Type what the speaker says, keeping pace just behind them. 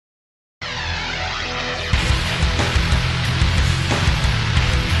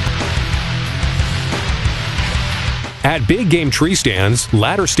At Big Game Tree Stands,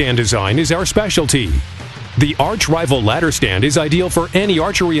 ladder stand design is our specialty. The Arch Rival ladder stand is ideal for any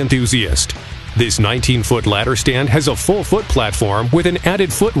archery enthusiast. This 19-foot ladder stand has a full foot platform with an added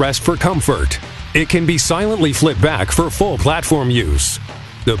footrest for comfort. It can be silently flipped back for full platform use.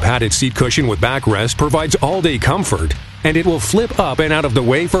 The padded seat cushion with backrest provides all-day comfort, and it will flip up and out of the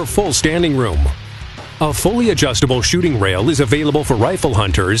way for full standing room. A fully adjustable shooting rail is available for rifle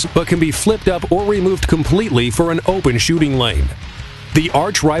hunters, but can be flipped up or removed completely for an open shooting lane. The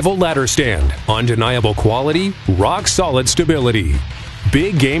Arch Rival ladder stand, undeniable quality, rock-solid stability.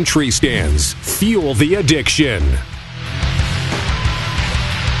 Big Game Tree Stands, fuel the addiction.